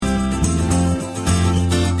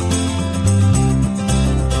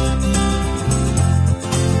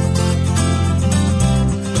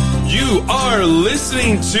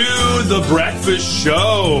listening to The Breakfast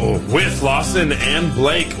Show with Lawson and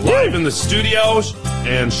Blake live in the studio,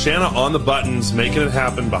 and Shanna on the buttons, making it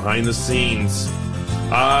happen behind the scenes.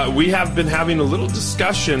 We have been having a little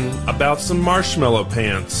discussion about some marshmallow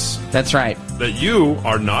pants. That's right. That you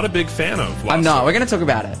are not a big fan of, Lawson. I'm not. We're going to talk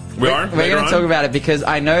about it. We're going to talk about it because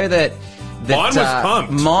I know that Mon was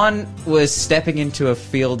pumped. Mon was stepping into a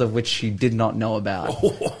field of which she did not know about.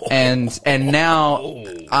 And now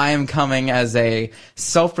I am coming as a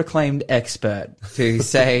self-proclaimed expert to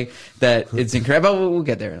say that it's incredible. We'll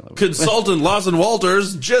get there in a little bit. Consultant Lawson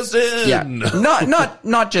Walters just in. Yeah.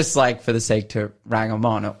 Not just like for the sake to rang them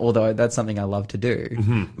on, although that's something I love to do.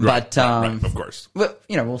 Mm-hmm. But right, of course. But,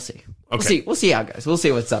 we'll see. Okay. We'll see how it goes. We'll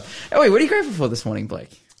see what's up. Oh, wait, what are you grateful for this morning, Blake?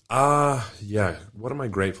 Yeah. What am I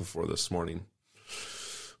grateful for this morning?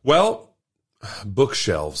 Well,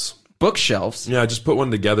 bookshelves. Bookshelves? Yeah, I just put one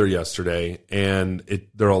together yesterday, and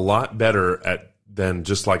they're a lot better than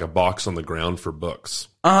just like a box on the ground for books.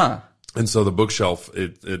 Uh-huh. And so the bookshelf,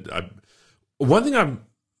 one thing I'm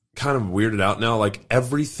kind of weirded out now, like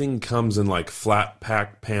everything comes in like flat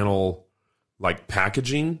pack panel, like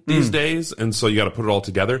packaging these days, and so you got to put it all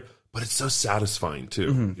together. But it's so satisfying too.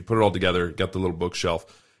 Mm-hmm. You put it all together, got the little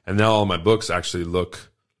bookshelf. And now all my books actually look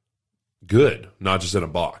good, not just in a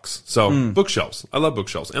box. So bookshelves. I love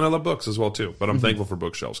bookshelves. And I love books as well, too. But I'm thankful for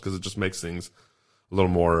bookshelves because it just makes things a little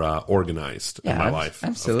more organized in my life.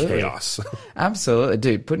 Absolutely. Of chaos. Absolutely.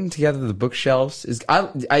 Dude, putting together the bookshelves is...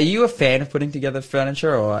 Are you a fan of putting together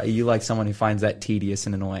furniture, or are you like someone who finds that tedious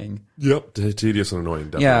and annoying? Yep. Tedious and annoying,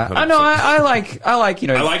 definitely. Yeah. 100%. I know. I like, I like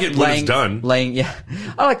it when it's done.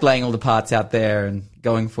 I like laying all the parts out there and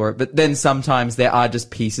going for it. But then sometimes there are just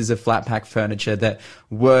pieces of flat pack furniture that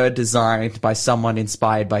were designed by someone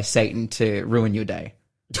inspired by Satan to ruin your day.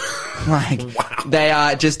 Like, wow. They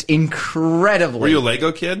are just incredibly... Were you a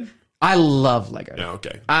Lego kid? I love Lego. Yeah,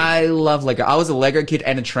 okay. I love Lego. I was a Lego kid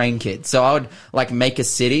and a train kid. So I would like make a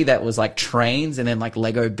city that was like trains and then like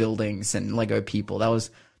Lego buildings and Lego people. That was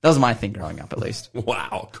my thing growing up, at least.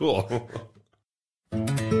 Wow, cool.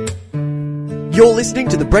 You're listening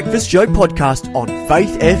to the Breakfast Show podcast on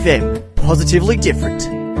Faith FM. Positively different.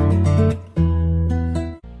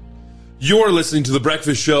 You're listening to The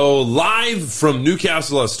Breakfast Show live from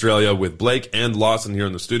Newcastle, Australia with Blake and Lawson here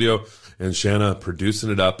in the studio and Shanna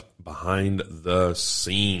producing it up behind the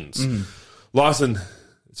scenes. Lawson,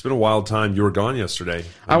 it's been a wild time. You were gone yesterday.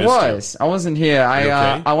 I wasn't here.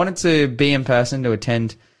 I wanted to be in person to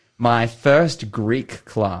attend my first Greek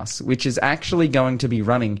class, which is actually going to be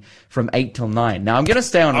running from 8 till 9. Now, I'm going to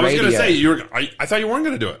stay on radio. I was going to say, I thought you weren't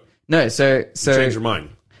going to do it. No, so... You changed your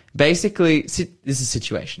mind. Basically, this is a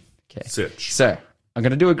situation. Okay. Sitch. So, I'm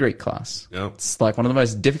going to do a Greek class. Yep. It's like one of the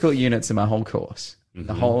most difficult units in my whole course,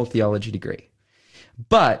 the whole theology degree.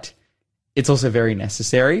 But it's also very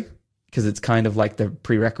necessary because it's kind of like the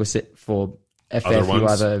prerequisite for a fair few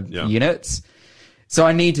other units. So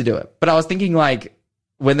I need to do it. But I was thinking like,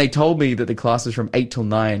 when they told me that the class was from 8 till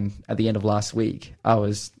 9 at the end of last week, I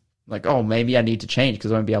was like, oh, maybe I need to change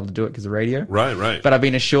because I won't be able to do it because of radio. Right. But I've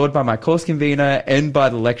been assured by my course convener and by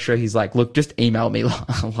the lecturer, he's like, look, just email me a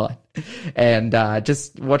lot and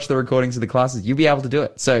just watch the recordings of the classes. You'll be able to do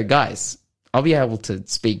it. So, guys, I'll be able to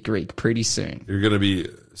speak Greek pretty soon. You're going to be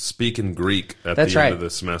speaking Greek at the end of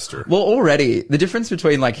the semester. Well, already, the difference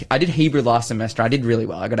between, like, I did Hebrew last semester. I did really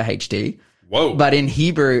well. I got a HD. Whoa. But in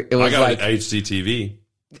Hebrew, it was like... I got an HDTV.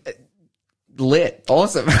 Lit.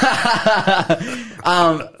 Awesome.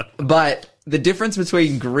 But the difference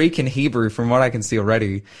between Greek and Hebrew, from what I can see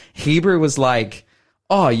already, Hebrew was like,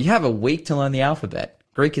 oh, you have a week to learn the alphabet.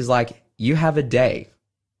 Greek is like, you have a day.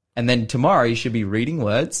 And then tomorrow you should be reading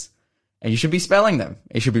words and you should be spelling them.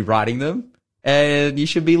 You should be writing them and you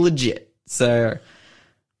should be legit. So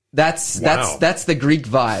that's the Greek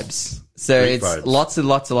vibes. So Greek vibes. Lots and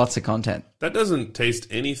lots of content. That doesn't taste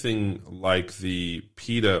anything like the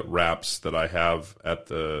pita wraps that I have at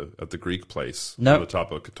the Greek place on the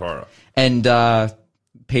top of Katara. And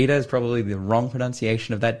pita is probably the wrong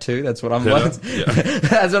pronunciation of that too. That's what I'm learning. Yeah.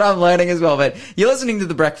 That's what I'm learning as well. But you're listening to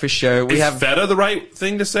The Breakfast Show. Is feta the right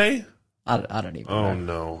thing to say? I don't even know. Oh,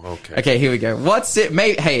 no. Okay. Okay, here we go. What's it?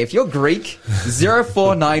 Hey, if you're Greek,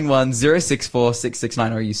 0491 064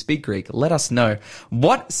 669, or you speak Greek, let us know.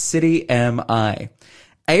 What city am I?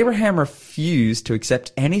 Abraham refused to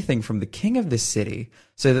accept anything from the king of this city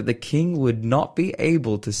so that the king would not be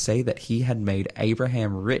able to say that he had made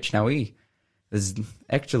Abraham rich. Now, there's an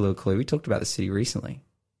extra little clue. We talked about the city recently.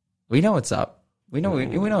 We know what's up. We know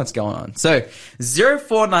what's going on. So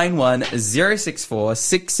 0491 064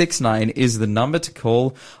 669 is the number to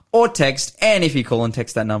call or text. And if you call and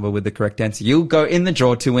text that number with the correct answer, you'll go in the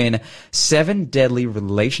draw to win 7 Deadly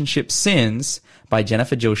Relationship Sins by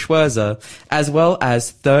Jennifer Jill Schwerzer, as well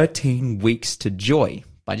as 13 Weeks to Joy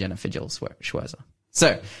by Jennifer Jill Schwerzer.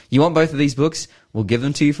 So you want both of these books? We'll give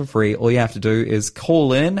them to you for free. All you have to do is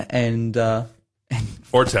call in and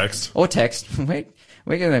or text.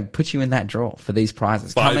 We're going to put you in that draw for these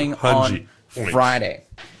prizes 500 coming on points. Friday.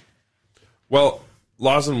 Well,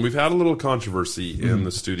 Lawson, we've had a little controversy in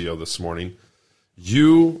the studio this morning.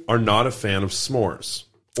 You are not a fan of s'mores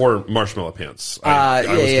or marshmallow pants. I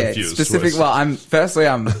was confused. Specific. Well,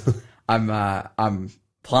 I'm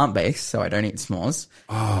plant-based, so I don't eat s'mores.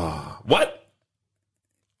 What?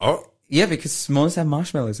 Oh, Yeah, because s'mores have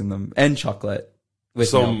marshmallows in them and chocolate. With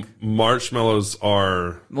so milk. marshmallows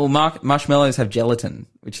are. Well, marshmallows have gelatin,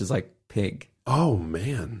 which is like pig. Oh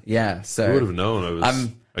man! Yeah, so I would have known.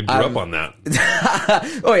 I grew up on that.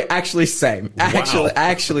 Oh, wait, actually, same.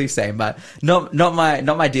 Actually, same. But not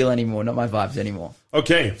my deal anymore. Not my vibes anymore.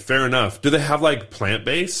 Okay, fair enough. Do they have like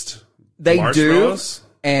plant-based? They do, marshmallows?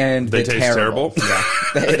 and They they're taste terrible. terrible?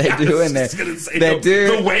 Yeah, they do, and I was gonna say, they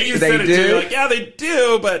do. The way you they said it, do. too, you're like, yeah, they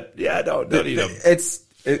do, but yeah, don't eat them.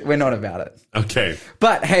 We're not about it. Okay.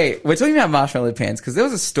 But hey, we're talking about marshmallow pants because there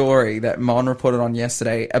was a story that Mon reported on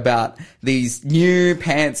yesterday about these new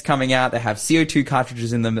pants coming out that have CO2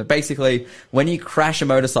 cartridges in them that basically, when you crash a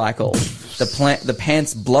motorcycle, the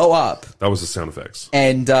pants blow up. That was the sound effects.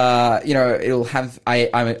 And, it'll have,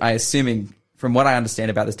 I'm assuming, from what I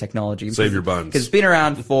understand about this technology. Save your buns. Because it's been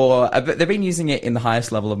around they've been using it in the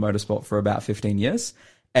highest level of motorsport for about 15 years.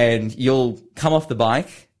 And you'll come off the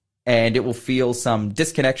bike and it will feel some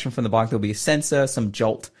disconnection from the bike. There'll be a sensor, some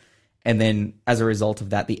jolt. And then as a result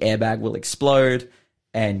of that, the airbag will explode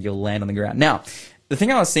and you'll land on the ground. Now, the thing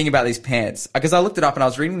I was seeing about these pants, because I looked it up and I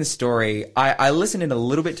was reading this story. I listened in a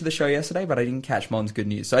little bit to the show yesterday, but I didn't catch Mon's good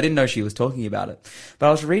news. So I didn't know she was talking about it. But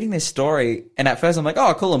I was reading this story and at first I'm like,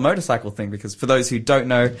 oh, cool, a motorcycle thing. Because for those who don't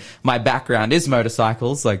know, my background is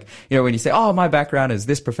motorcycles. Like, when you say, oh, my background is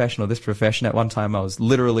this profession or this profession. At one time I was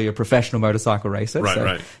literally a professional motorcycle racer.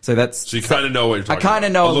 Right. So that's... So you kind of know what you're talking about. I kind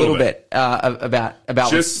of know a little bit about...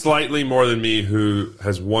 Just slightly more than me, who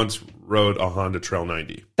has once rode a Honda Trail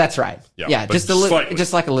 90. That's right. Yeah, but just a little, slightly.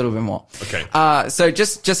 just like a little bit more. Okay. So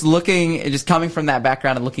just coming from that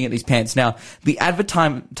background and looking at these pants. Now, the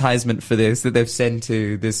advertisement for this that they've sent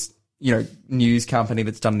to this, news company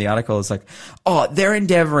that's done the article is like, oh, they're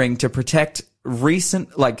endeavoring to protect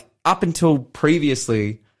recent, like up until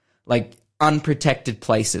previously, like unprotected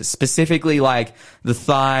places, specifically like the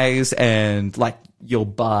thighs and like your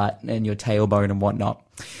butt and your tailbone and whatnot.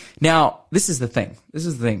 Now, this is the thing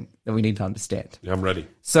that we need to understand. Yeah, I'm ready.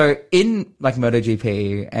 So in like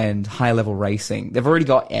MotoGP and high level racing, they've already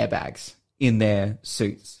got airbags in their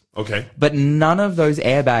suits. Okay. But none of those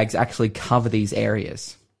airbags actually cover these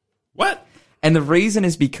areas. What? And the reason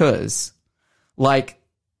is because like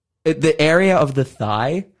the area of the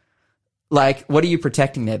thigh, like what are you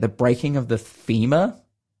protecting there? The breaking of the femur?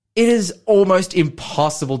 It is almost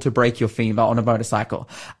impossible to break your femur on a motorcycle.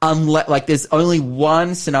 Unless, like, there's only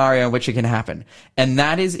one scenario in which it can happen. And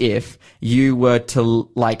that is if you were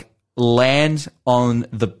to, like, land on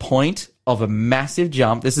the point of a massive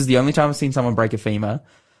jump. This is the only time I've seen someone break a femur.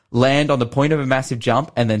 Land on the point of a massive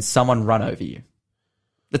jump and then someone run over you.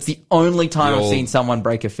 That's the only time I've seen someone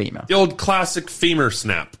break a femur. The old classic femur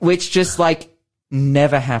snap. Which just, like,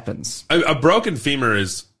 never happens. A broken femur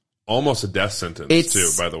is almost a death sentence too,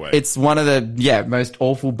 by the way. It's one of the most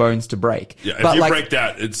awful bones to break. Yeah, if you break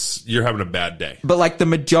that, you're having a bad day. But like the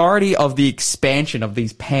majority of the expansion of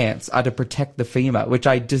these pants are to protect the femur, which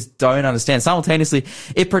I just don't understand. Simultaneously,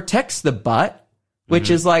 it protects the butt, which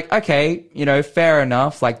is like, okay, fair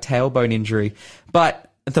enough, like tailbone injury. But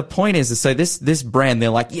the point is so this brand,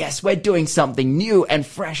 they're like, yes, we're doing something new and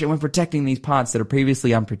fresh and we're protecting these parts that are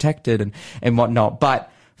previously unprotected and whatnot. But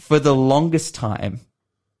for the longest time,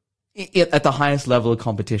 at the highest level of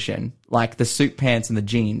competition, like the suit pants and the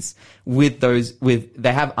jeans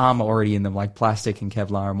they have armor already in them, like plastic and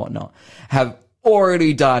Kevlar and whatnot, have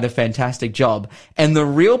already done a fantastic job. And the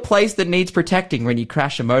real place that needs protecting when you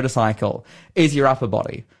crash a motorcycle is your upper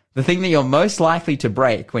body. The thing that you're most likely to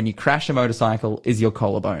break when you crash a motorcycle is your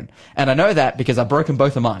collarbone. And I know that because I've broken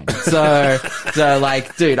both of mine. So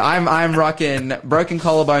like, dude, I'm rocking broken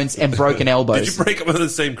collarbones and broken elbows. Did you break them in the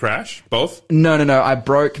same crash? Both? No. I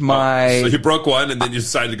broke my... so you broke one and then you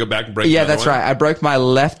decided to go back and break another that's one? right. I broke my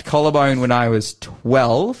left collarbone when I was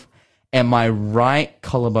 12 and my right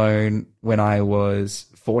collarbone when I was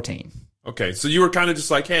 14. Okay, so you were kind of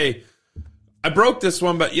just like, hey, I broke this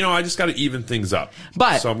one, but I just got to even things up.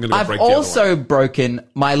 But so I'm gonna I've break the other also one. broken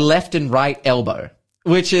my left and right elbow,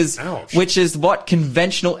 which is Ouch. what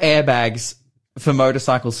conventional airbags for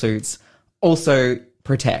motorcycle suits also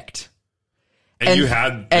protect. And you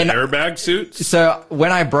had the airbag suits? So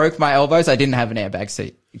when I broke my elbows, I didn't have an airbag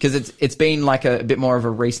seat because it's been like a bit more of a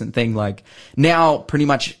recent thing. Like now pretty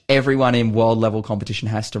much everyone in world level competition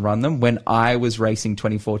has to run them. When I was racing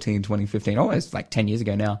 2014, 2015, almost like 10 years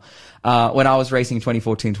ago now, when I was racing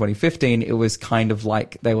 2014, 2015, it was kind of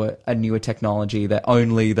like they were a newer technology that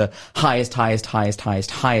only the highest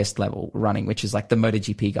level running, which is like the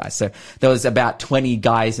MotoGP guys. So there was about 20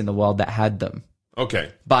 guys in the world that had them.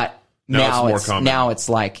 Okay. But Now it's more common. Now it's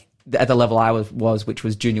like at the level I was, which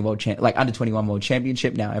was junior world like under 21 world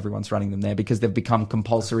championship. Now everyone's running them there because they've become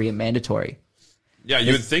compulsory and mandatory. Yeah,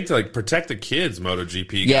 you would think to like protect the kids,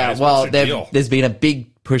 MotoGP guys. Yeah, well, What's their deal? there's been a big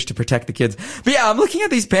push to protect the kids. But yeah, I'm looking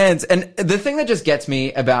at these pants, and the thing that just gets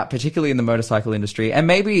me about, particularly in the motorcycle industry, and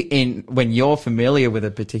maybe when you're familiar with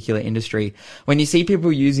a particular industry, when you see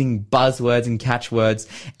people using buzzwords and catchwords,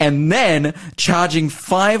 and then charging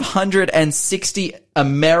 $560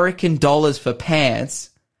 American for pants,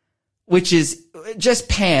 which is just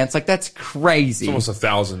pants, like that's crazy. It's almost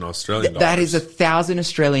 1,000 Australian dollars. That is 1,000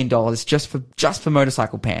 Australian dollars just for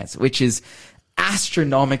motorcycle pants, which is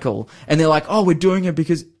astronomical. And they're like, "Oh, we're doing it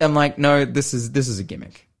because," I'm like, "No, this is a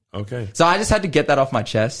gimmick." Okay. So I just had to get that off my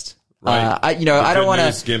chest. Right. I don't want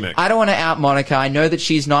news gimmick. to. I don't want to out Monica. I know that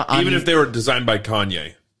she's not. Even if they were designed by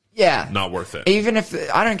Kanye, yeah, not worth it. Even if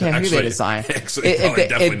I don't care who they design, Actually,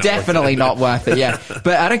 probably definitely not worth it. Yeah,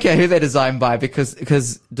 but I don't care who they're designed by because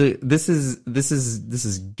this is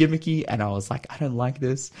gimmicky, and I was like, I don't like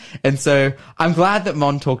this, and so I'm glad that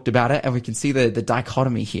Mon talked about it, and we can see the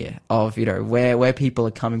dichotomy here of where people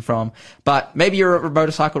are coming from. But maybe you're a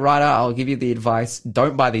motorcycle rider. I'll give you the advice: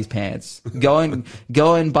 don't buy these pants. Go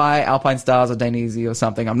and buy Alpine Stars or Dainese or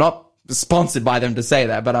something. I'm not sponsored by them to say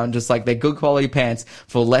that, but I'm just like, they're good quality pants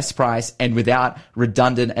for less price and without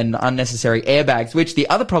redundant and unnecessary airbags, which the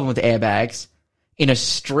other problem with airbags in a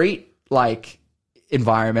street like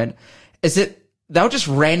environment is that they'll just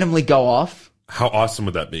randomly go off. How awesome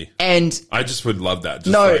would that be? And I just would love that.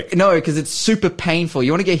 No, because it's super painful.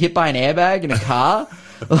 You want to get hit by an airbag in a car?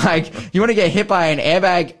 Like, you want to get hit by an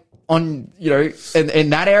airbag on, in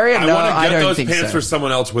that area? I No, want to I get don't those think pants so. for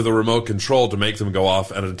someone else with a remote control to make them go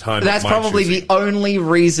off at a time. That's probably the only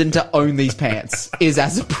reason to own these pants is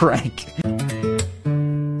as a prank.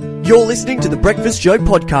 You're listening to the Breakfast Show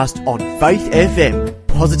podcast on Faith FM.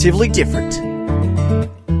 Positively different.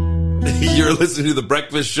 You're listening to The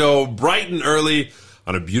Breakfast Show bright and early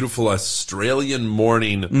on a beautiful Australian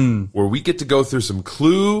morning where we get to go through some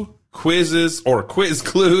quizzes.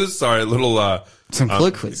 Sorry, little Some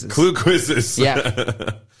clue quizzes. Clue quizzes.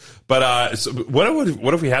 Yeah. But so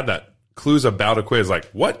what if we had that clues about a quiz? Like,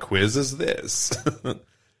 what quiz is this?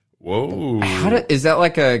 Whoa. Is that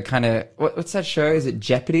like a kind of what's that show? Is it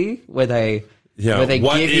Jeopardy where they give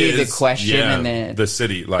you the question and then the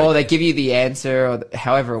city, like, or they give you the answer or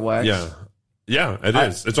however it works? Yeah, it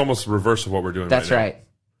is. It's almost reverse of what we're doing. That's right.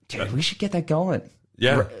 Dude, we should get that going.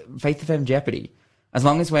 Yeah. Faith FM Jeopardy. As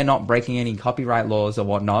long as we're not breaking any copyright laws or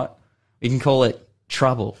whatnot, we can call it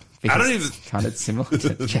Trouble. I don't even kind of similar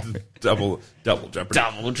to Jeopardy. double Jeopardy.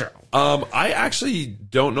 Double Trouble. I actually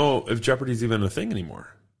don't know if Jeopardy's even a thing anymore.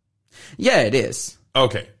 Yeah, it is.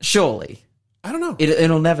 Okay, Surely. I don't know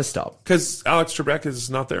It'll never stop. because Alex Trebek is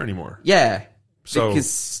not there anymore. Yeah. So-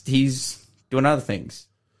 because he's doing other things.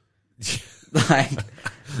 Like,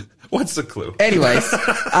 What's the clue? anyways,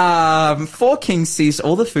 Four Kings seized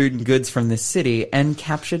all the food and goods from the city and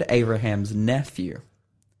captured Abraham's nephew. You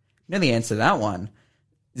know the answer to that one.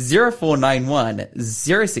 0491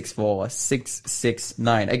 064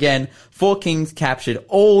 669. Again, Four Kings captured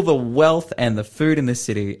all the wealth and the food in the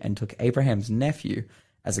city and took Abraham's nephew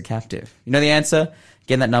as a captive. You know the answer?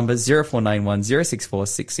 Again, that number 0491 064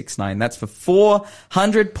 669. That's for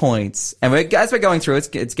 400 points. And as we're going through,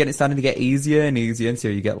 it's starting to get easier and easier, and so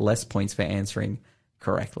you get less points for answering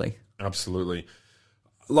correctly. Absolutely,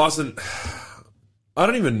 Lawson. I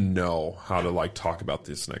don't even know how to talk about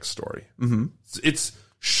this next story. Mm-hmm. It's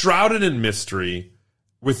shrouded in mystery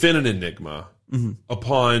within an enigma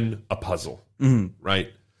upon a puzzle,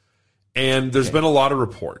 right? And there's been a lot of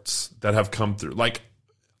reports that have come through.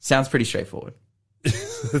 Sounds pretty straightforward.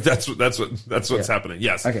 that's what's happening.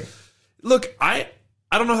 Yes. Okay. Look, I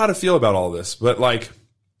don't know how to feel about all this, but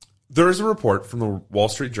there is a report from the Wall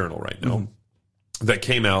Street Journal right now that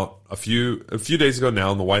came out a few days ago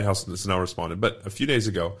now, and the White House has now responded, but a few days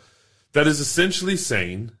ago, that is essentially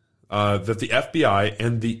saying that the FBI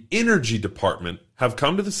and the Energy Department have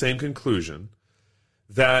come to the same conclusion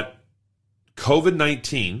that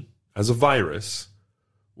COVID-19 as a virus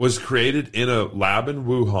was created in a lab in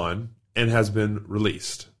Wuhan and has been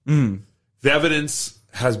released. The evidence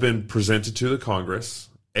has been presented to the Congress,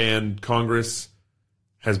 and Congress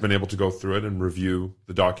has been able to go through it and review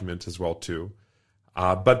the document as well, too.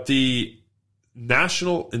 But the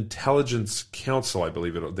National Intelligence Council, I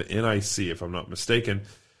believe it, the NIC, if I'm not mistaken,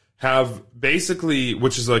 have basically,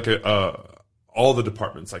 which is like all the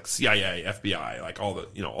departments, like CIA, FBI, like all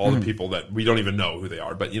the, all the people that we don't even know who they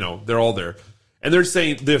are, but, they're all there. And they're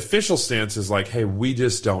saying the official stance is like, hey, we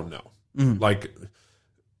just don't know.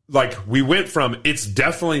 Like we went from, it's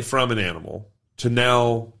definitely from an animal, to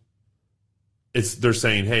now they're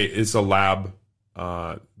saying, hey, it's a lab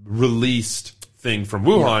released thing from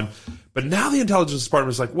Wuhan. Yeah. But now the intelligence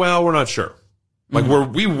department is like, well, we're not sure. Like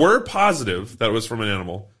we were positive that it was from an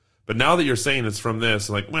animal, but now that you're saying it's from this,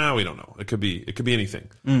 like, well, we don't know. It could be anything.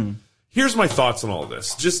 Here's my thoughts on all of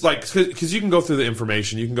this. Just like, because you can go through the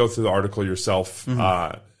information, you can go through the article yourself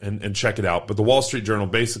and check it out. But the Wall Street Journal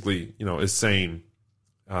basically, is saying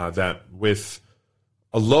that with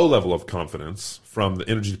a low level of confidence from the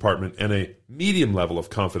Energy Department and a medium level of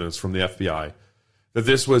confidence from the FBI, that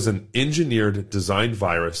this was an engineered, designed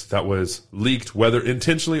virus that was leaked, whether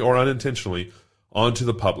intentionally or unintentionally, onto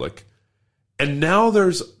the public. And now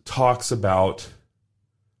there's talks about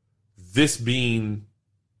this being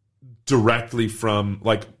directly from,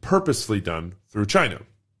 like, purposely done through China.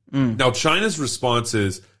 Now, China's response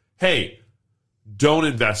is, hey, don't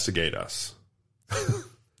investigate us.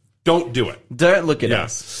 Don't do it. Don't look at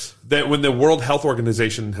us. That when the World Health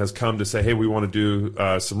Organization has come to say, hey, we want to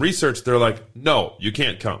do some research, they're like, no, you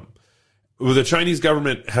can't come. Well, the Chinese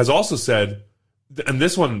government has also said, and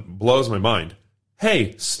this one blows my mind,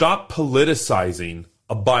 hey, stop politicizing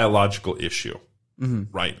a biological issue,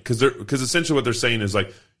 right? Because essentially what they're saying is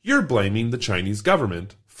like, you're blaming the Chinese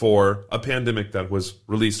government for a pandemic that was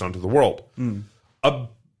released onto the world. A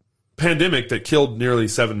pandemic that killed nearly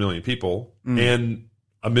 7 million people and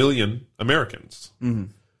 1 million Americans.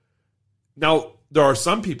 Now, there are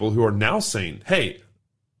some people who are now saying, hey,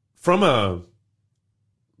 from a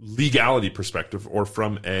legality perspective or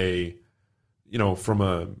from a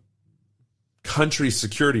country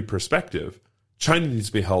security perspective, China needs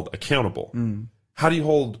to be held accountable. How do you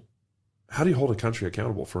hold a country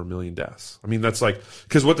accountable for 1 million deaths? I mean, that's like,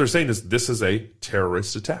 because what they're saying is this is a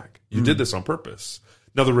terrorist attack. You did this on purpose.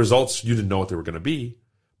 Now, the results, you didn't know what they were going to be,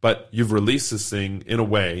 but you've released this thing in a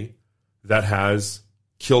way that has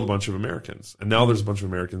killed a bunch of Americans. And now there's a bunch of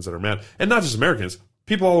Americans that are mad. And not just Americans,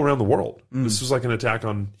 people all around the world. This was like an attack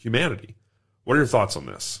on humanity. What are your thoughts on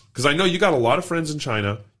this? Because I know you got a lot of friends in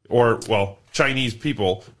China, or, well, Chinese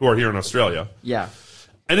people who are here in Australia. Yeah.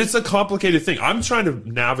 And it's a complicated thing. I'm trying to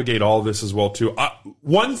navigate all of this as well, too.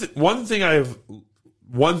 One thing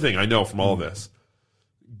I know from all of this,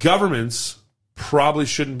 governments probably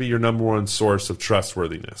shouldn't be your number one source of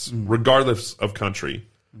trustworthiness, regardless of country.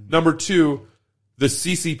 Number two, the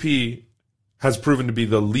CCP has proven to be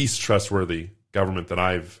the least trustworthy government that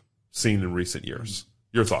I've seen in recent years.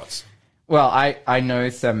 Your thoughts? Well, I know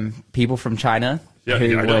some people from China who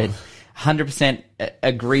would 100%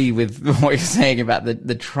 agree with what you're saying about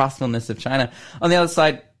the trustfulness of China. On the other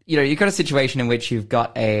side, you've got a situation in which you've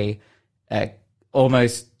got a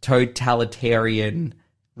almost totalitarian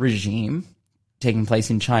regime taking place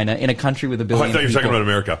in China, in a country with 1 billion I thought you were talking about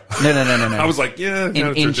America. No. I was like, yeah.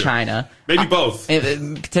 In China. Maybe both.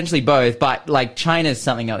 Potentially both, but like China's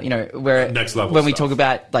something else, where next level when we stuff. talk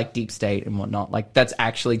about like deep state and whatnot, like that's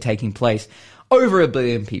actually taking place. Over 1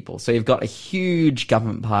 billion people. So you've got a huge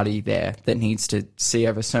government party there that needs to see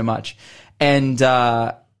over so much. And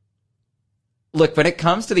look, when it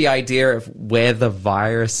comes to the idea of where the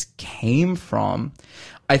virus came from,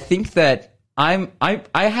 I think that I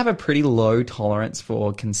have a pretty low tolerance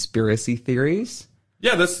for conspiracy theories.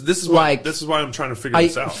 Yeah, this is why I'm trying to figure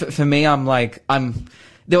this out. For me,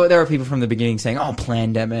 there are people from the beginning saying, "Oh,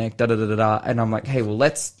 plandemic, da da da da da," and I'm like, "Hey, well,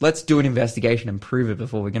 let's do an investigation and prove it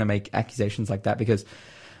before we're going to make accusations like that." Because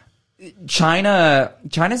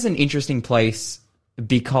China's an interesting place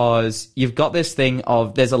because you've got this thing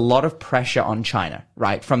of there's a lot of pressure on China,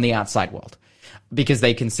 right, from the outside world, because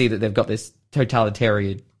they can see that they've got this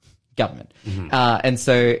totalitarian government, and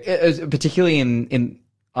so particularly in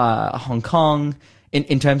Hong Kong.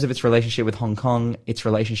 In terms of its relationship with Hong Kong, its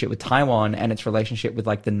relationship with Taiwan, and its relationship with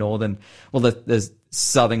like the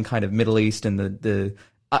southern kind of Middle East and the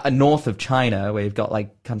north of China, where you've got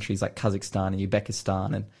like countries like Kazakhstan and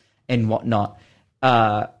Uzbekistan and whatnot.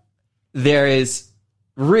 There is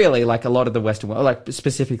really, like a lot of the Western world, like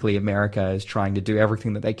specifically America, is trying to do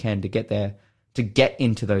everything that they can to get there, to get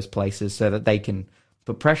into those places so that they can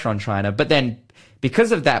put pressure on China. But then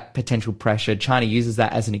because of that potential pressure, China uses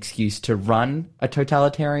that as an excuse to run a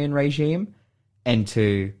totalitarian regime and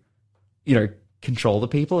to, control the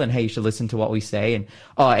people, and hey, you should listen to what we say, and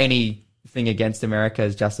anything against America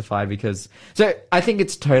is justified because... So I think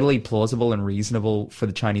it's totally plausible and reasonable for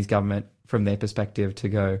the Chinese government from their perspective to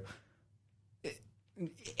go...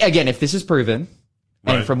 Again, if this is proven,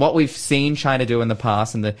 and right. from what we've seen China do in the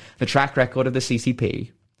past and the track record of the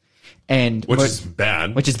CCP... Which is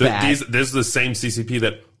bad. Which is bad. This is the same CCP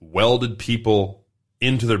that welded people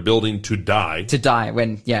into their building to die.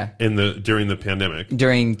 During the pandemic.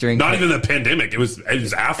 During not even the pandemic. It was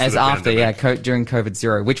after the pandemic. During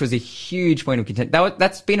COVID-0, which was a huge point of contention.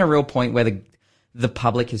 That's been a real point where the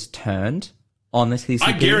public has turned on the CCP.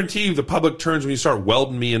 I guarantee you the public turns when you start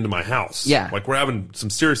welding me into my house. Yeah. Like we're having some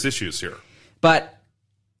serious issues here. But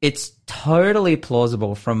it's totally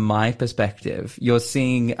plausible from my perspective. You're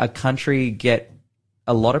seeing a country get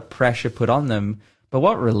a lot of pressure put on them, but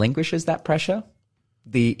what relinquishes that pressure?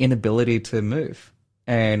 The inability to move.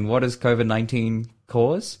 And what does COVID-19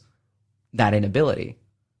 cause? That inability.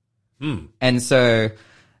 And so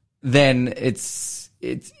then it's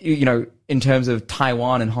in terms of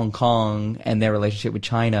Taiwan and Hong Kong and their relationship with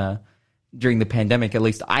China during the pandemic, at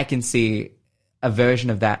least I can see a version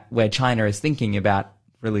of that where China is thinking about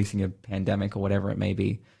releasing a pandemic or whatever it may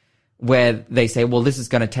be, where they say, well, this is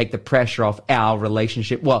going to take the pressure off our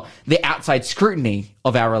relationship, well, the outside scrutiny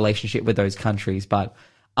of our relationship with those countries. But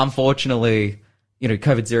unfortunately,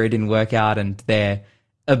 COVID-0 didn't work out and their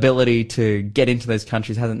ability to get into those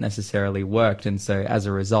countries hasn't necessarily worked. And so as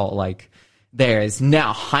a result, there is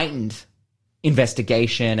now heightened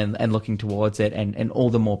investigation and looking towards it and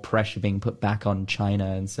all the more pressure being put back on China.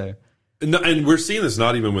 And so... And we're seeing this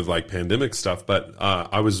not even with pandemic stuff, but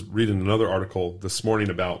I was reading another article this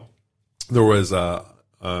morning about there was a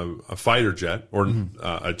fighter jet or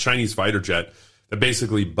a Chinese fighter jet that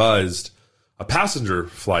basically buzzed a passenger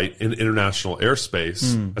flight in international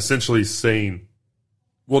airspace, essentially saying,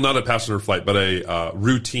 well, not a passenger flight, but a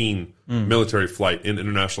routine military flight in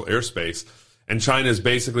international airspace. And China is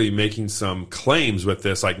basically making some claims with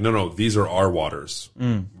this, no, these are our waters.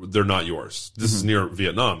 They're not yours. This is near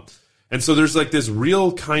Vietnam. And so there's this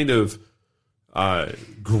real kind of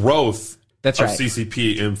growth of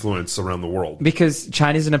CCP influence around the world. Because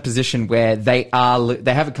China's in a position where they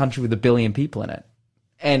have a country with 1 billion people in it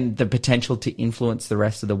and the potential to influence the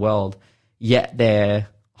rest of the world, yet they're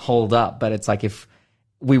holed up. But it's if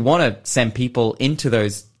we want to send people into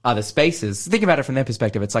those other spaces, think about it from their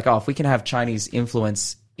perspective. It's if we can have Chinese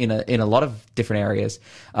influence in a lot of different areas,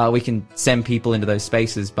 we can send people into those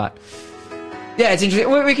spaces, but... Yeah, it's interesting.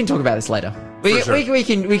 We can talk about this later. We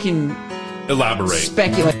can elaborate.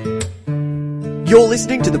 Speculate. You're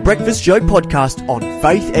listening to the Breakfast Show podcast on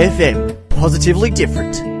Faith FM. Positively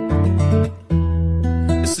different.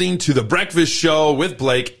 Listening to the Breakfast Show with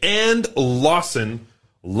Blake and Lawson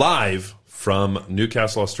live from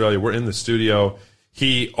Newcastle, Australia. We're in the studio.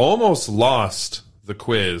 He almost lost the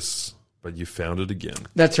quiz, but you found it again.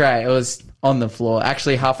 That's right. It was on the floor.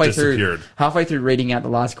 Actually, halfway through reading out the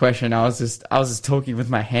last question, I was just talking with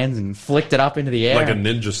my hands and flicked it up into the air. Like a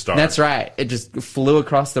ninja star. That's right. It just flew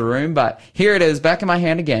across the room. But here it is, back in my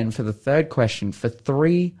hand again for the third question for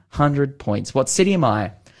 300 points. What city am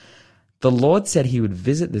I? The Lord said he would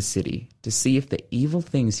visit the city to see if the evil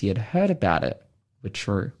things he had heard about it were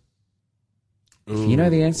true. If you know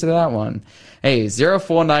the answer to that one, hey,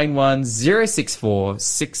 0491 064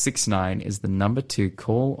 669 is the number to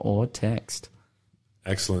call or text.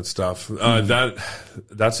 Excellent stuff.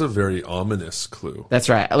 That's a very ominous clue. That's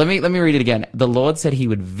right. Let me read it again. The Lord said he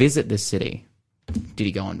would visit the city. Did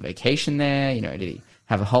he go on vacation there? Did he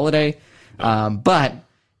have a holiday? No. But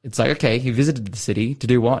it's okay, he visited the city to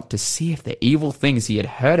do what? To see if the evil things he had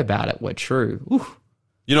heard about it were true.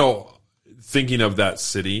 Ooh. Thinking of that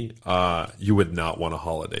city, you would not want a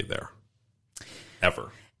holiday there.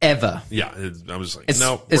 Ever. Yeah. I was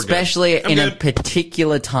no. Especially in a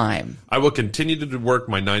particular time. I will continue to work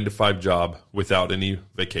my 9-to-5 job without any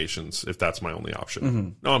vacations if that's my only option. Mm-hmm.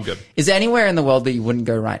 No, I'm good. Is there anywhere in the world that you wouldn't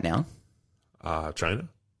go right now? China.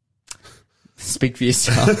 Speak for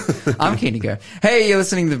yourself. I'm keen to go. Hey, you're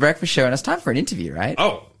listening to The Breakfast Show, and it's time for an interview, right?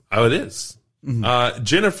 Oh, it is. Mm-hmm.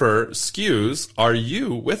 Jennifer Skews, are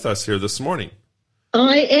you with us here this morning?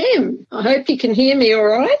 I am. I hope you can hear me all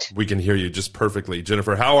right. We can hear you just perfectly.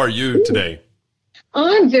 Jennifer, how are you today?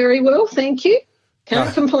 I'm very well, thank you.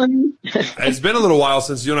 Can't complain. It's been a little while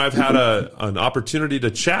since you and I have had an opportunity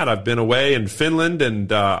to chat. I've been away in Finland,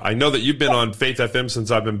 and I know that you've been on Faith FM since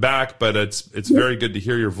I've been back, but it's very good to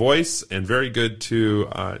hear your voice and very good to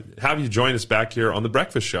have you join us back here on The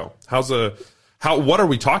Breakfast Show. What are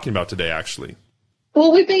we talking about today, actually?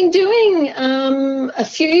 Well, we've been doing a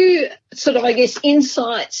few sort of, I guess,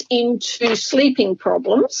 insights into sleeping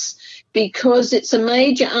problems because it's a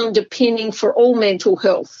major underpinning for all mental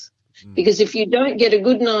health. Because if you don't get a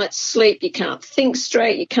good night's sleep, you can't think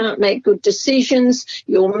straight, you can't make good decisions,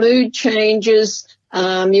 your mood changes,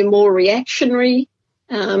 you're more reactionary,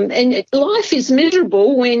 and life is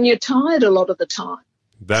miserable when you're tired a lot of the time.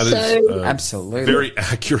 That is absolutely very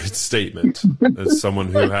accurate statement. As someone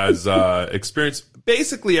who has experienced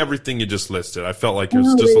basically everything you just listed, I felt like it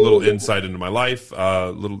was just a little insight into my life.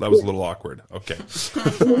 That was a little awkward. Okay.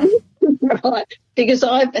 Right, because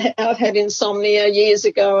I've had insomnia years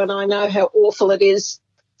ago, and I know how awful it is.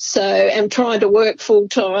 So I'm trying to work full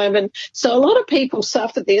time, and so a lot of people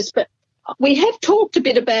suffer this. But we have talked a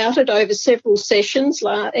bit about it over several sessions,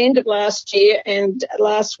 end of last year and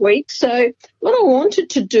last week. So what I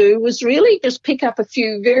wanted to do was really just pick up a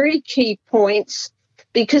few very key points,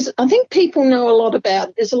 because I think people know a lot about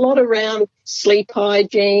it. There's a lot around sleep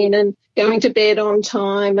hygiene and going to bed on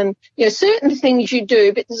time and, certain things you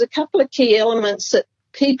do, but there's a couple of key elements that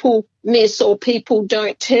people miss or people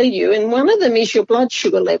don't tell you. And one of them is your blood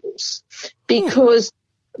sugar levels, because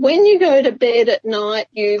when you go to bed at night,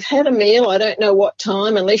 you've had a meal, I don't know what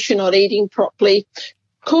time, unless you're not eating properly.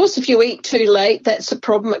 Of course, if you eat too late, that's a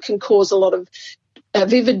problem. It can cause a lot of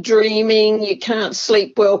vivid dreaming. You can't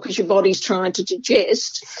sleep well because your body's trying to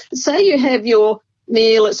digest. Say you have your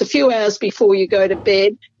meal, it's a few hours before you go to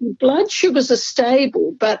bed, blood sugars are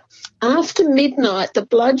stable, but after midnight, the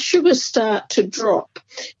blood sugars start to drop.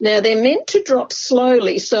 Now, they're meant to drop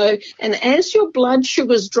slowly. And as your blood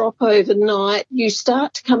sugars drop overnight, you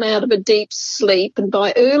start to come out of a deep sleep. And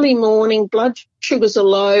by early morning, blood sugars are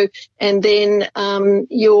low, and then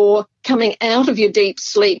you're coming out of your deep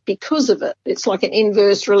sleep because of it. It's like an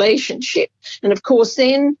inverse relationship. And, of course,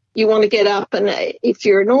 then you want to get up, and if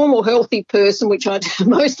you're a normal, healthy person, which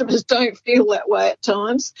most of us don't feel that way at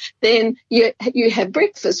times, then you have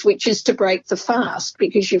breakfast, which is to break the fast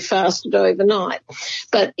because you fasted overnight.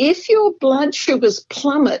 But if your blood sugars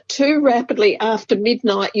plummet too rapidly after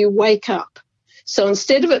midnight, you wake up. So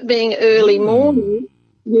instead of it being early morning,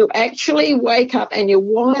 you actually wake up and you're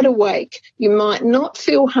wide awake. You might not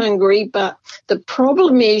feel hungry, but the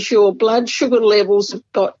problem is your blood sugar levels have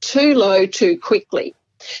got too low too quickly.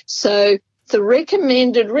 So the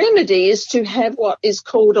recommended remedy is to have what is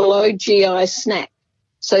called a low GI snack.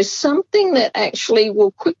 So something that actually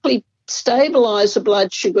will quickly stabilize the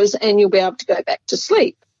blood sugars and you'll be able to go back to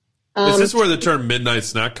sleep. Is this where the term midnight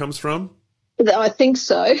snack comes from? I think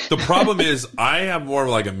so. The problem is I have more of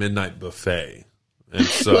like a midnight buffet.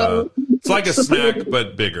 It's like a snack,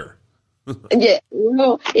 but bigger. Yeah.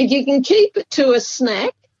 Well, if you can keep it to a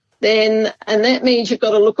snack, and that means you've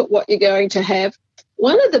got to look at what you're going to have.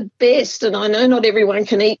 One of the best, and I know not everyone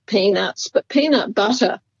can eat peanuts, but peanut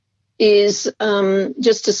butter is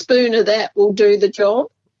just a spoon of that will do the job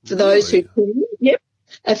for those who can. Yep.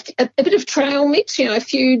 A bit of trail mix, a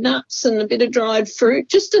few nuts and a bit of dried fruit,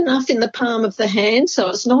 just enough in the palm of the hand, so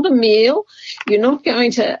it's not a meal. You're not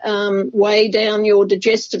going to weigh down your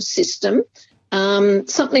digestive system.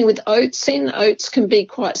 Something with oats in. Oats can be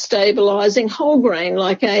quite stabilising. Whole grain,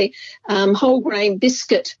 like a whole grain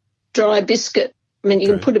biscuit, dry biscuit. I mean, you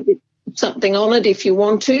can put a bit something on it if you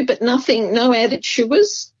want to, but nothing, no added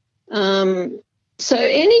sugars. So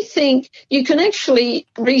anything, you can actually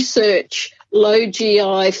research low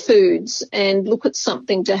GI foods and look at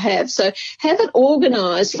something to have. So have it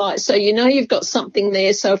organised, so you've got something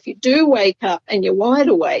there. So if you do wake up and you're wide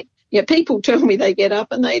awake, people tell me they get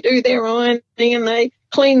up and they do their ironing and they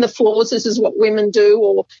clean the floors. This is what women do,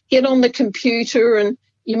 or get on the computer, and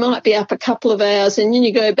you might be up a couple of hours and then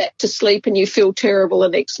you go back to sleep and you feel terrible the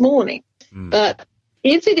next morning. But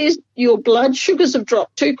if it is your blood sugars have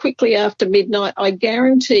dropped too quickly after midnight, I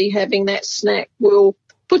guarantee having that snack will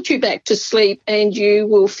put you back to sleep and you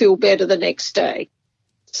will feel better the next day.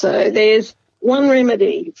 So there's one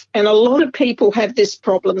remedy, and a lot of people have this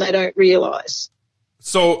problem they don't realise.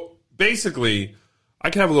 So basically,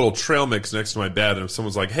 I can have a little trail mix next to my bed, and if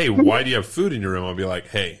someone's like, hey, why do you have food in your room? I'll be like,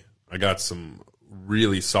 hey, I got some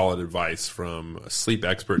really solid advice from a sleep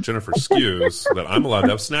expert, Jennifer Skews, that I'm allowed to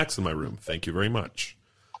have snacks in my room. Thank you very much.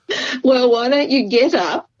 Well, why don't you get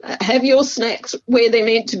up have your snacks where they're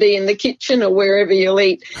meant to be in the kitchen or wherever you'll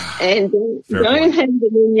eat. And don't have them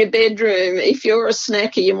in your bedroom. If you're a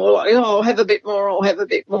snacker, you're more like, I'll have a bit more, I'll have a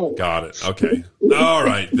bit more. Got it. Okay. All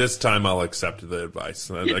right. This time I'll accept the advice.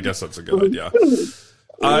 I guess that's a good idea.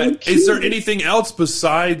 Is there anything else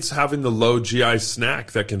besides having the low GI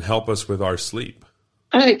snack that can help us with our sleep?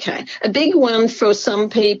 Okay. A big one for some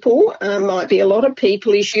people, might be a lot of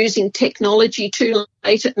people, is using technology too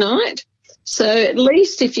late at night. So at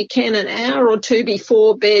least if you can, an hour or two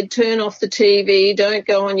before bed, turn off the TV, don't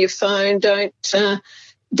go on your phone, don't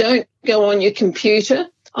go on your computer.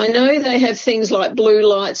 I know they have things like blue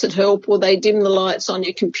lights that help, or they dim the lights on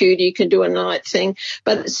your computer. You can do a night thing,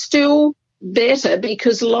 but it's still better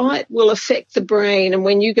because light will affect the brain, and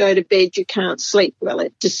when you go to bed, you can't sleep well.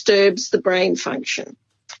 It disturbs the brain function.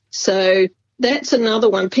 So that's another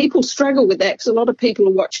one. People struggle with that because a lot of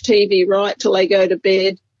people watch TV right till they go to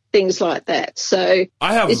bed, things like that. So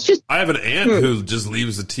I have an aunt who just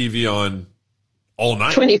leaves the TV on all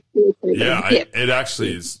night. 24/7. Yeah, it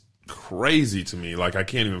actually is crazy to me. Like I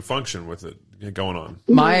can't even function with it going on.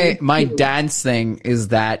 My dad's thing is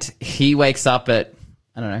that he wakes up at,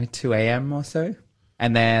 I don't know, 2 a.m. or so,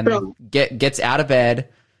 and then gets out of bed,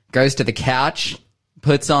 goes to the couch,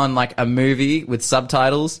 puts on like a movie with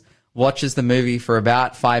subtitles, watches the movie for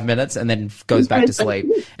about 5 minutes, and then goes back to sleep.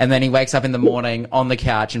 And then he wakes up in the morning on the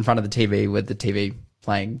couch in front of the TV with the TV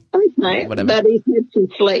playing. Okay, whatever. But he's had some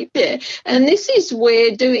sleep, yeah. And this is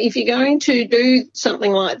where, if you're going to do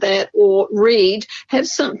something like that or read, have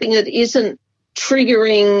something that isn't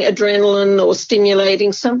triggering adrenaline or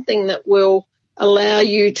stimulating, something that will allow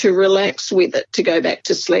you to relax with it to go back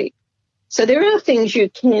to sleep. So there are things you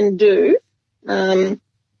can do. Go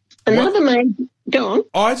on.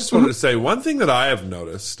 Oh, I just wanted to say one thing that I have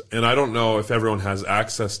noticed, and I don't know if everyone has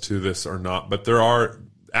access to this or not, but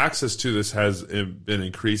access to this has been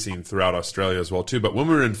increasing throughout Australia as well too. But when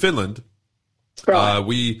we were in Finland,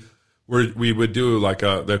 we would do like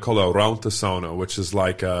they're called a rauta-sauna, which is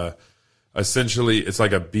like essentially it's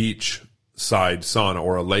like a beach side sauna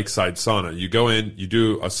or a lakeside sauna. You go in, you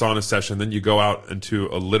do a sauna session, then you go out into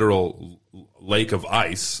a literal lake of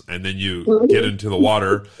ice, and then you get into the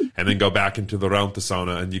water and then go back into the rauta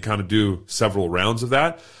sauna, and you kind of do several rounds of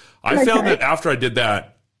that. I found that after I did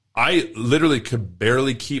that, I literally could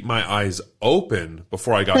barely keep my eyes open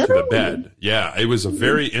before I got to the bed. Yeah, it was a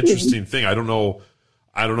very interesting thing. I don't know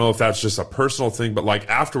if that's just a personal thing, but like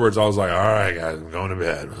afterwards I was like, all right, guys, I'm going to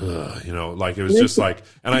bed. Ugh, like it was just like,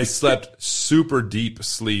 and I slept super deep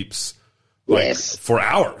sleeps like for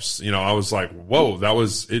hours. I was like, whoa, that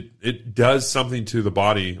was, it does something to the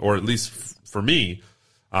body, or at least for me.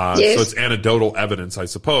 So it's anecdotal evidence, I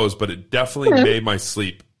suppose, but it definitely made my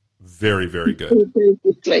sleep very, very good.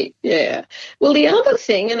 Sleep, yeah. Well, the other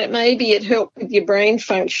thing, and it helped with your brain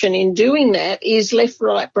function in doing that, is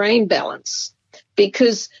left-right brain balance.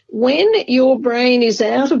 Because when your brain is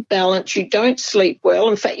out of balance, you don't sleep well.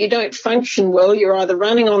 In fact, you don't function well. You're either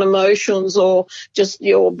running on emotions or just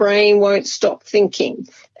your brain won't stop thinking.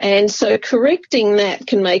 And so correcting that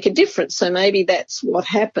can make a difference. So maybe that's what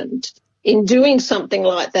happened. In doing something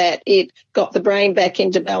like that, it got the brain back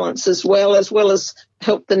into balance as well as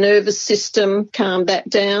help the nervous system calm that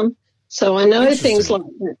down. So I know things like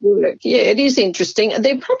that work. Yeah, it is interesting.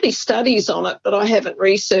 There are probably studies on it, but I haven't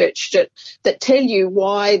researched it, that tell you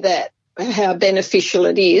how beneficial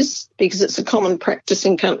it is, because it's a common practice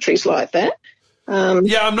in countries like that.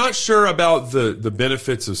 Yeah, I'm not sure about the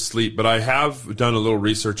benefits of sleep, but I have done a little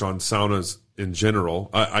research on saunas in general.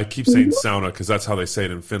 I keep saying sauna because that's how they say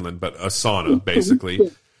it in Finland, but a sauna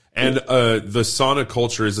basically. And the sauna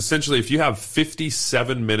culture is essentially if you have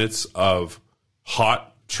 57 minutes of hot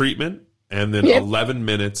treatment and then 11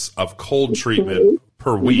 minutes of cold treatment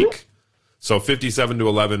per week. So 57 to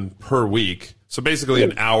 11 per week. So basically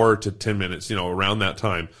an hour to 10 minutes, around that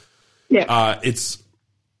time. Yeah. It's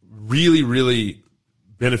really, really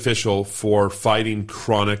beneficial for fighting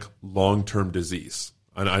chronic long-term disease.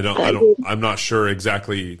 And I'm not sure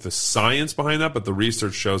exactly the science behind that, but the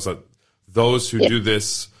research shows that those who do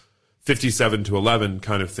this 57 to 11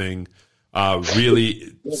 kind of thing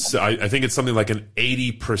really, I think it's something like an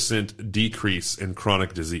 80% decrease in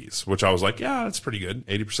chronic disease, which I was like, yeah, that's pretty good.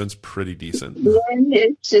 80% is pretty decent. Yeah,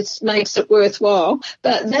 it makes it worthwhile.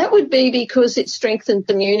 But that would be because it strengthens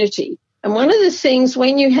immunity. And one of the things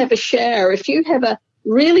when you have a shower, if you have a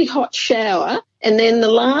really hot shower and then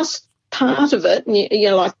the last part of it,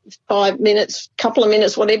 like 5 minutes, couple of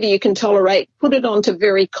minutes, whatever you can tolerate, put it onto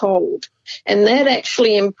very cold. and that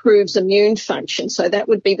actually improves immune function. So that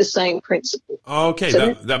would be the same principle. Okay,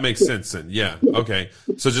 so that makes sense then. Yeah. Okay.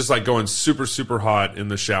 So just like going super, super hot in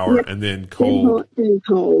the shower and then cold. Then hot, then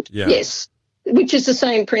cold. Yeah. Yes. Which is the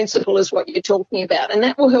same principle as what you're talking about. And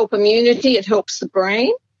that will help immunity. It helps the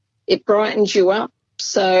brain. It brightens you up.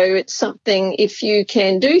 So it's something, if you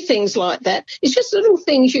can do things like that, it's just little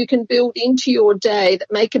things you can build into your day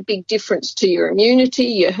that make a big difference to your immunity,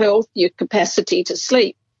 your health, your capacity to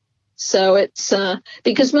sleep. So it's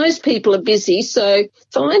because most people are busy, so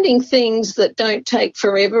finding things that don't take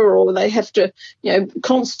forever or they have to,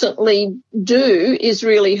 constantly do is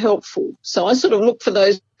really helpful. So I sort of look for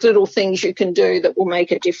those little things you can do that will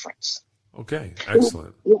make a difference. Okay,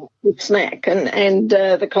 excellent. The snack and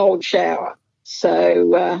the cold shower.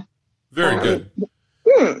 So very good.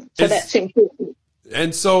 So that's important.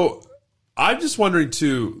 And so I'm just wondering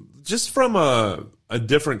too, just from a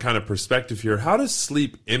different kind of perspective here, how does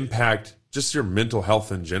sleep impact just your mental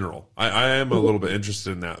health in general? I am a little bit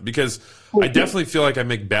interested in that because I definitely feel like I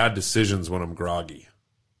make bad decisions when I'm groggy.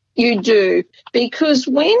 You do, because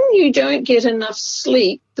when you don't get enough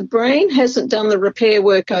sleep, the brain hasn't done the repair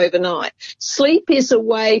work overnight. Sleep is a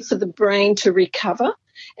way for the brain to recover.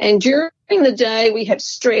 And during the day, we have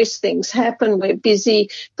stress, things happen, we're busy.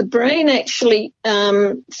 The brain actually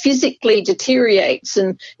physically deteriorates,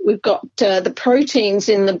 and we've got the proteins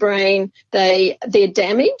in the brain, they're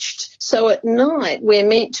damaged. So at night, we're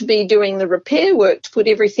meant to be doing the repair work to put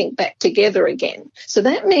everything back together again. So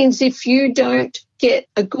that means if you don't get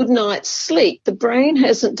a good night's sleep, the brain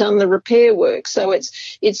hasn't done the repair work. So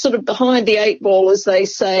it's sort of behind the eight ball, as they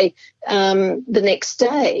say, the next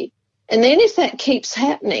day. And then if that keeps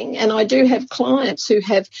happening, and I do have clients who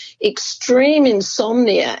have extreme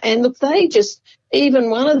insomnia, and look, even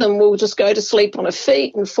one of them will just go to sleep on her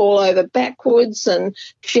feet and fall over backwards, and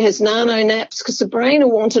she has nano naps because the brain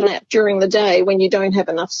will want a nap during the day when you don't have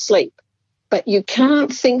enough sleep. But you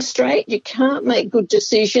can't think straight, you can't make good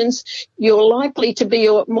decisions, you're likely to be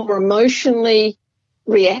more emotionally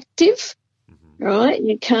reactive, right?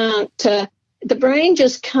 You can't... the brain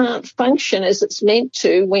just can't function as it's meant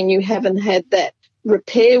to when you haven't had that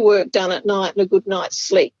repair work done at night and a good night's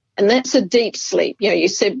sleep. And that's a deep sleep. You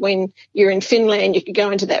said when you're in Finland, you could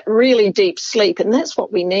go into that really deep sleep, and that's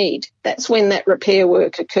what we need. That's when that repair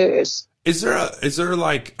work occurs. Is there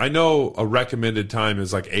like, I know a recommended time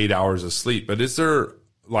is like 8 hours of sleep, but is there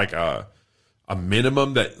like a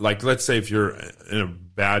minimum that, like, let's say if you're in a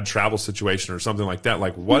bad travel situation or something like that,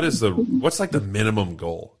 like what's like the minimum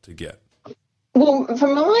goal to get? Well,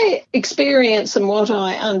 from my experience and what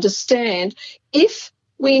I understand, if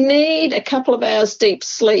we need a couple of hours deep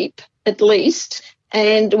sleep at least,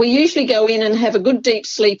 and we usually go in and have a good deep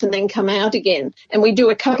sleep and then come out again, and we do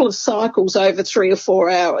a couple of cycles over 3 or 4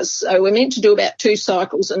 hours. So we're meant to do about 2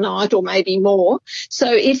 cycles a night or maybe more. So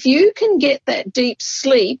if you can get that deep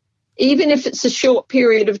sleep, even if it's a short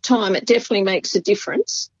period of time, it definitely makes a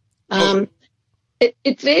difference.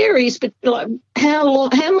 It varies, but like how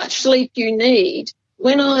much sleep you need.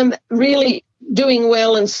 When I'm really doing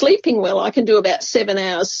well and sleeping well, I can do about 7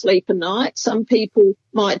 hours sleep a night. Some people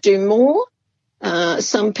might do more.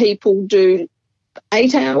 Some people do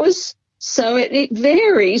 8 hours. So it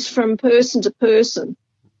varies from person to person.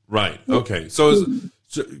 Right. Okay. So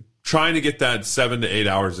trying to get that 7 to 8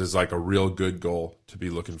 hours is like a real good goal to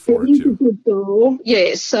be looking forward to. A good goal.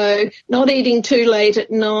 Yeah. So not eating too late at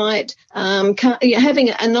night, having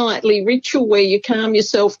a nightly ritual where you calm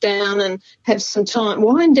yourself down and have some time,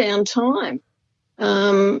 wind down time.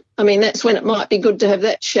 I mean, that's when it might be good to have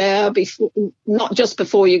that shower before, not just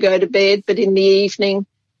before you go to bed, but in the evening.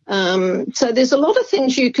 So there's a lot of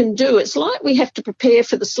things you can do. It's like we have to prepare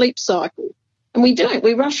for the sleep cycle. And we don't.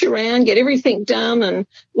 We rush around, get everything done and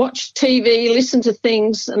watch TV, listen to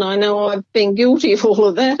things. And I know I've been guilty of all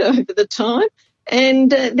of that over the time. And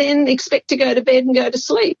then expect to go to bed and go to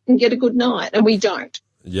sleep and get a good night. And we don't.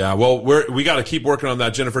 Yeah, well, we got to keep working on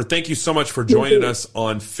that, Jennifer. Thank you so much for joining us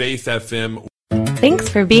on Faith FM. Thanks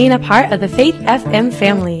for being a part of the Faith FM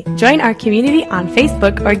family. Join our community on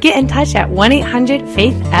Facebook or get in touch at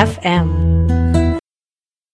 1-800-FAITH-FM.